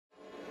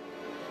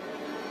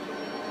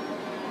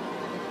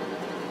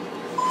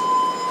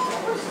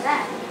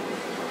that?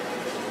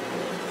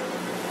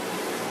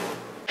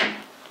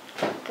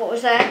 What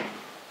was that?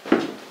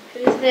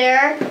 Who's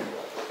there?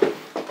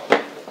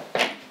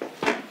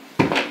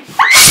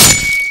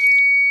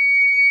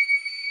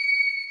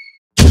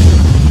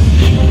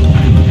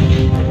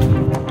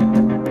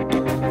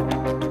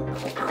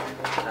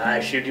 I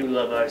sure do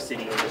love our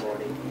city in the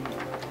morning.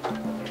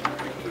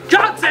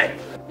 Johnson!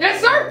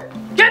 Yes, sir?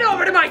 Get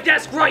over to my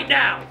desk right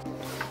now!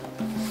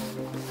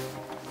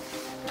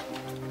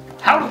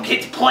 How do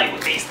kids play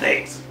with these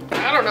things?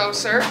 I don't know,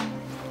 sir.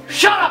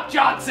 Shut up,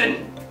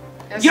 Johnson!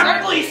 Yes, You're sir?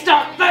 at least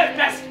our third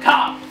best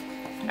cop!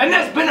 And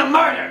there's been a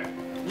murder!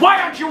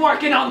 Why aren't you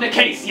working on the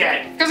case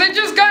yet? Because I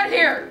just got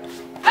here.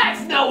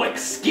 That's no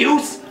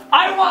excuse!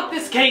 I want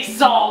this case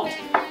solved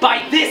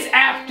by this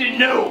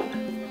afternoon!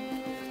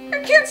 I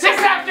can't This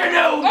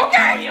afternoon!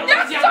 Okay, Or you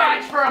yes, lose your sir.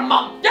 badge for a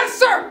month! Yes,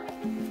 sir.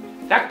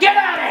 Now get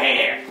out of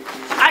here!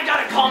 I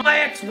gotta call my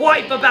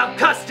ex-wife about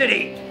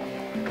custody!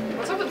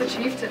 What's up with the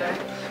chief today?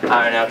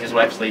 I don't know, his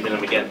wife's leaving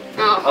him again.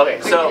 Oh,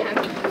 Okay, so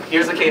again.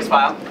 here's the case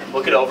file.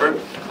 Look it over.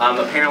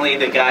 Apparently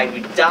the guy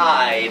who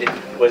died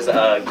was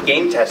a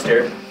game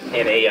tester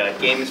in a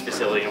games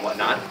facility and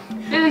whatnot.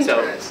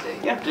 Interesting.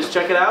 Yeah, just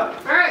check it out.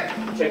 All right.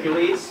 Check your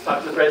leads,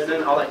 talk to the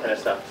president, all that kind of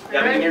stuff. You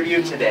have an Alright.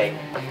 interview today.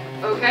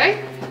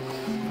 Okay.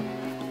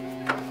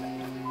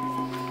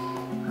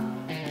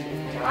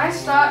 Can I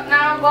stop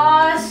now,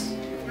 boss?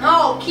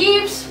 No,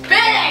 keep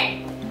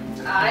spinning!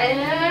 I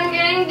am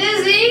getting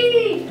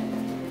dizzy!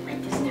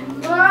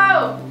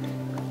 Whoa!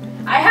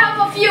 I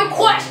have a few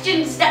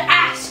questions to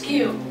ask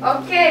you.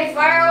 Okay,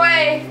 fire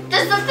away.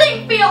 Does the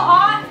thing feel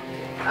hot?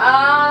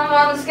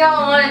 On the scale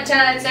of 1 to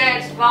 10, I'd say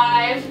it's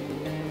 5.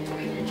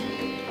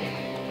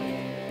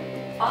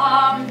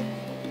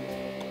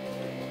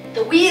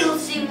 The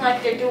wheels seem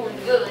like they're doing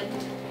good.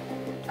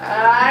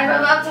 I'm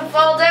about to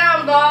fall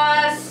down,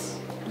 boss.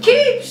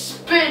 Keep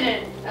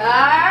spinning!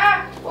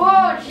 Ah!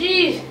 Whoa,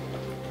 jeez.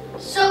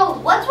 So,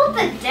 what's with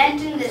the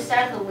dent in the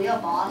side of the wheel,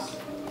 boss?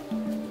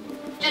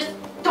 Just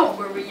don't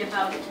worry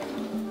about it.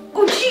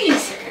 Oh,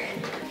 jeez!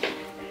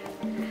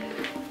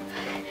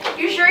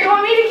 You sure you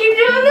want me to keep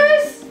doing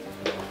this?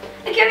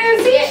 I can't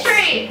even see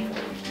straight.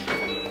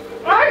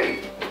 Right.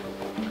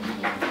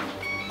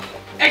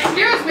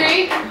 Excuse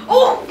me.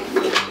 Oh!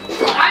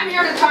 I'm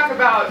here to talk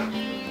about.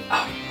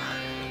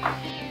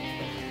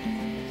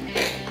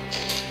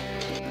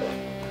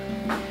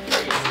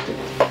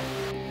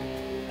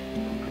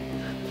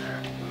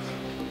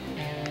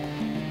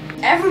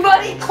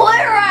 Everybody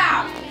clear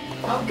out!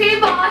 Okay,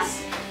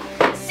 boss.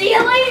 See you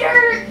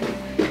later!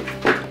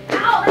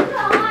 Ow, that's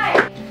not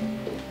high!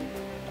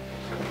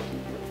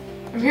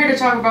 I'm here to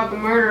talk about the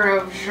murder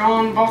of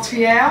Jean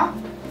Bautier,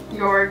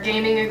 your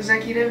gaming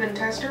executive and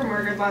tester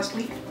murdered last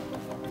week.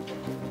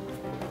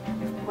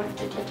 What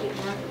did he get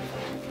murdered?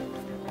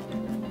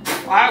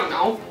 I don't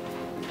know.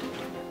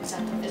 Is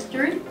that the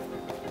mystery?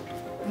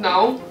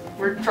 No,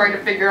 we're trying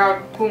to figure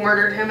out who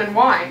murdered him and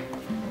why.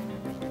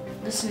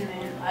 Listen,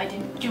 man, I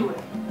didn't do it.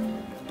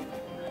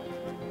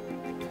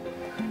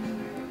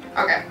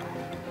 Okay.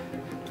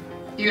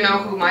 Do you know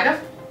who might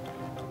have?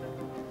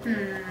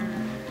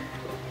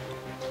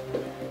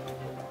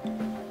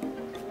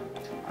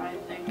 I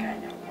think I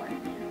know one.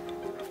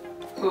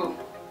 Who?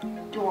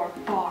 Your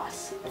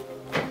boss.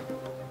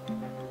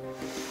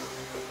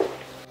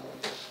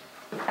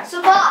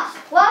 So, boss,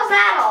 what was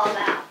that all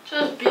about?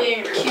 Just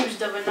being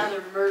accused of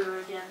another murder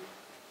again.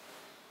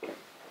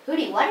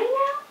 Hootie, what are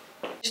you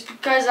now? Just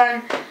because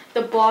I'm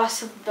the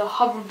boss of the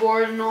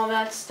hoverboard and all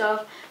that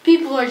stuff,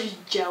 people are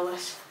just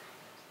jealous.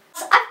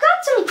 I've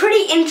got some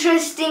pretty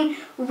interesting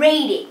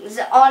ratings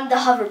on the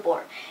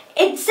hoverboard.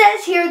 It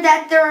says here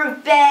that there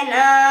have been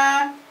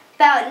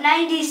about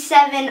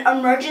 97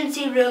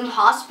 emergency room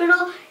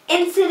hospital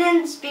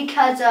incidents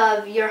because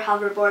of your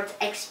hoverboards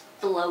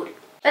exploding.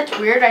 That's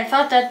weird. I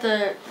thought that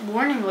the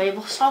warning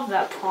label solved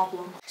that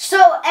problem.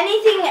 So,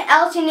 anything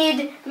else you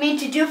need me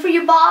to do for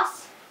you,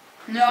 boss?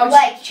 No.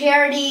 Like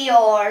charity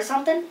or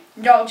something?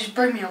 No, just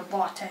bring me a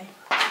latte.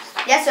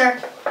 Yes,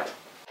 sir.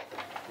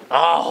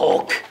 Ah,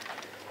 Hulk.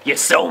 You're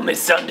so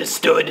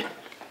misunderstood.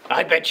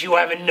 I bet you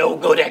have a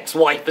no-good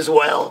ex-wife as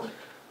well.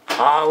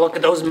 Ah, look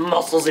at those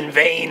muscles and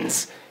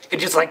veins. You could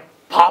just, like,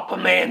 pop a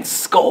man's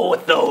skull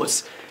with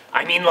those.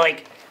 I mean,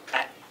 like,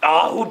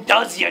 who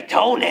does your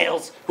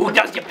toenails? Who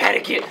does your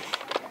pedicure?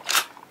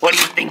 What do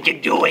you think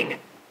you're doing?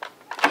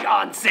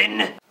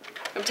 Johnson?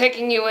 I'm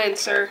taking you in,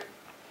 sir.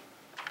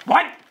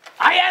 What?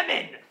 I am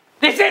in!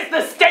 This is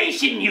the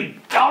station, you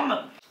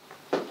dumb!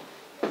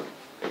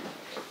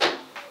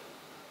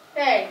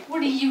 Hey,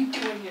 what are you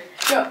doing here?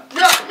 No,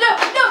 no, no,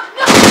 no,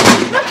 no!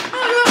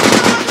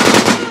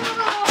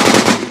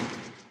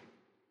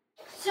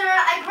 Sir,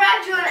 I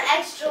grabbed you an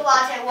extra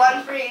latte,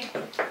 one free.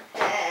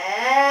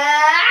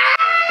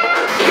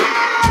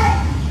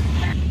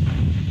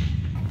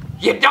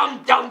 You dummy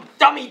dumb!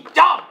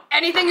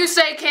 Anything you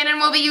say, cannon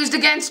will be used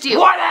against you.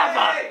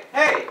 Whatever!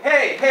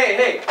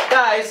 Hey,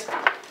 guys,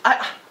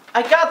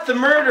 I got the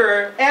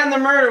murderer and the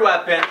murder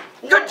weapon.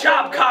 Good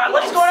job, Carlos!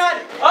 What's going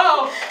on?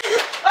 Oh!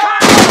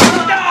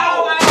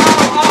 No!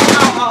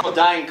 I'll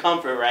die in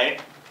comfort,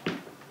 right?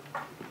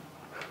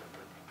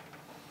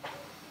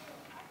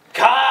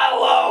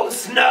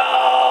 Carlos,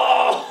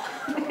 no!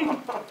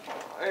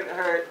 It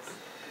hurts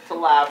to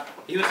laugh.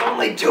 He was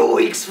only 2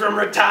 weeks from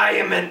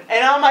retirement.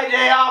 And on my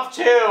day off,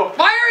 too.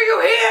 Why are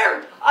you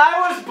here?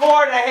 I was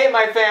bored and I hate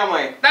my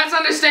family. That's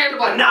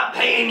understandable. I'm not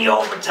paying you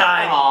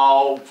overtime.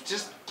 Oh,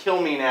 just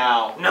kill me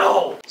now.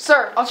 No.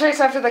 Sir, I'll chase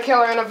after the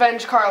killer and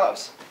avenge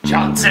Carlos.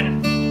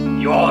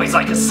 Johnson, you're always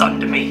like a son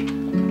to me.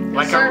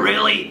 Like Sir? a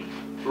really,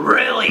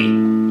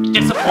 really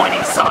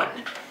disappointing son.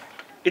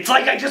 It's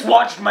like I just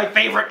watched my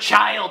favorite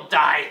child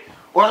die.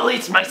 Or at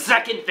least my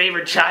second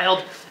favorite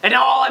child. And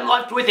now all I'm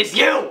left with is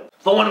you.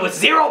 The one with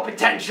zero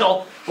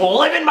potential who will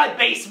live in my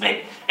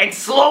basement and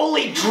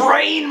slowly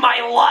drain my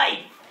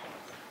life.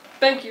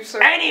 Thank you,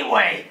 sir.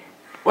 Anyway,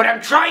 what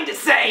I'm trying to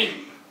say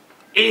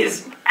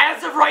is,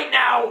 as of right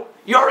now,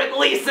 you're at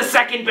least the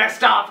second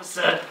best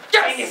officer.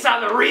 Yes! And you saw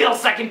the real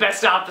second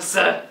best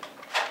officer.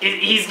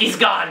 He's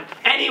gone.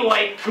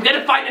 Anyway, I'm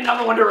gonna find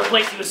another one to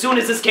replace you as soon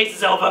as this case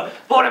is over.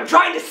 But what I'm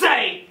trying to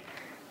say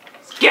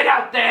is get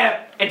out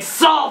there and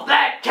solve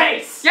that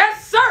case.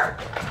 Yes, sir!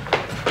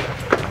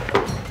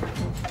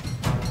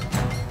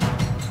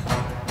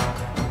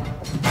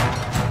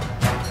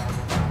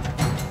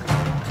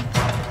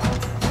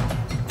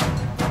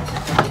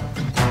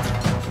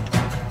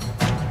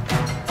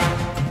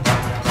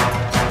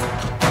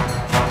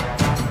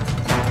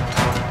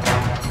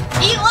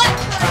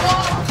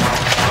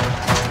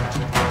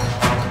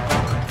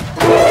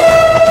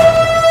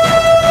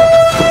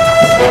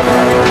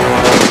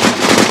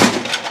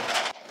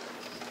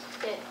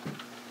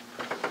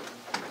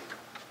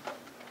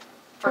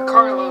 For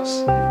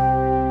Carlos.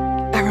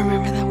 I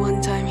remember that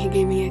one time he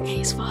gave me a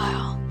case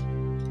file.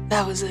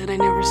 That was it. I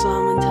never saw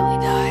him until he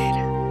died.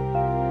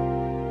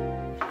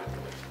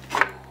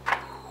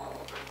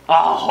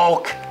 Oh,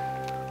 Hulk.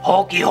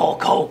 Hulky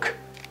Hulk.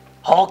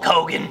 Hulk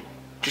Hogan.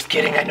 Just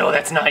kidding, I know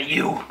that's not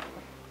you.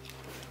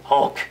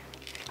 Hulk.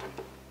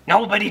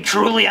 Nobody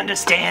truly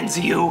understands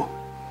you.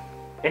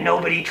 And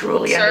nobody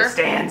truly Sir?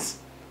 understands.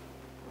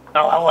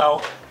 Oh,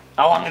 hello.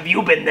 How long have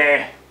you been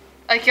there?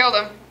 I killed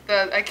him.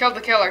 I killed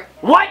the killer.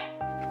 What?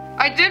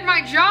 I did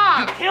my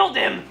job! You killed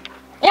him?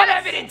 What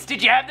Yes. evidence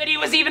did you have that he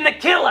was even the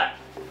killer?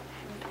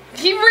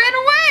 He ran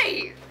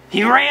away!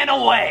 He ran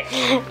away.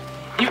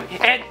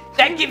 And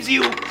that gives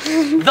you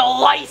the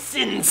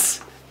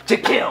license to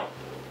kill.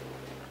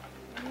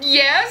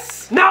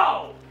 Yes?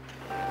 No!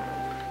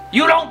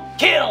 You don't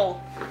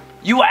kill,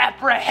 you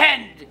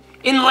apprehend,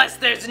 unless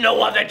there's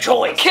no other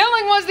choice.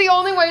 Killing was the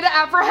only way to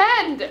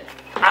apprehend!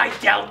 I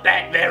doubt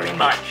that very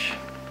much.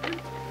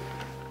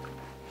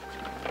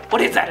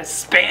 What is that, a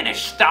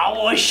Spanish Star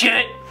Wars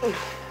shit?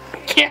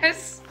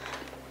 Yes?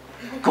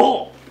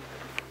 Cool.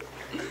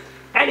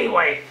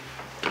 Anyway,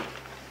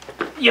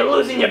 you're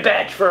losing your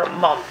badge for a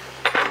month.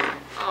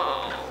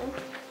 Oh.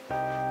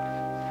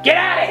 Get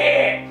out of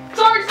here!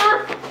 Sorry,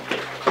 sir!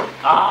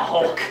 Ah,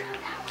 Hulk.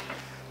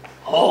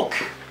 Hulk.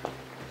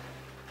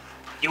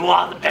 You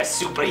are the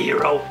best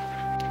superhero.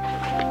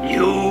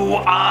 You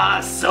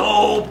are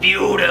so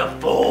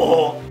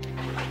beautiful.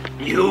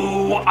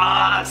 You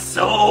are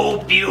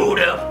so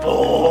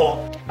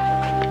beautiful.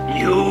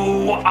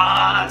 You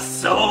are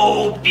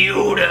so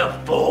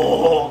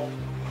beautiful.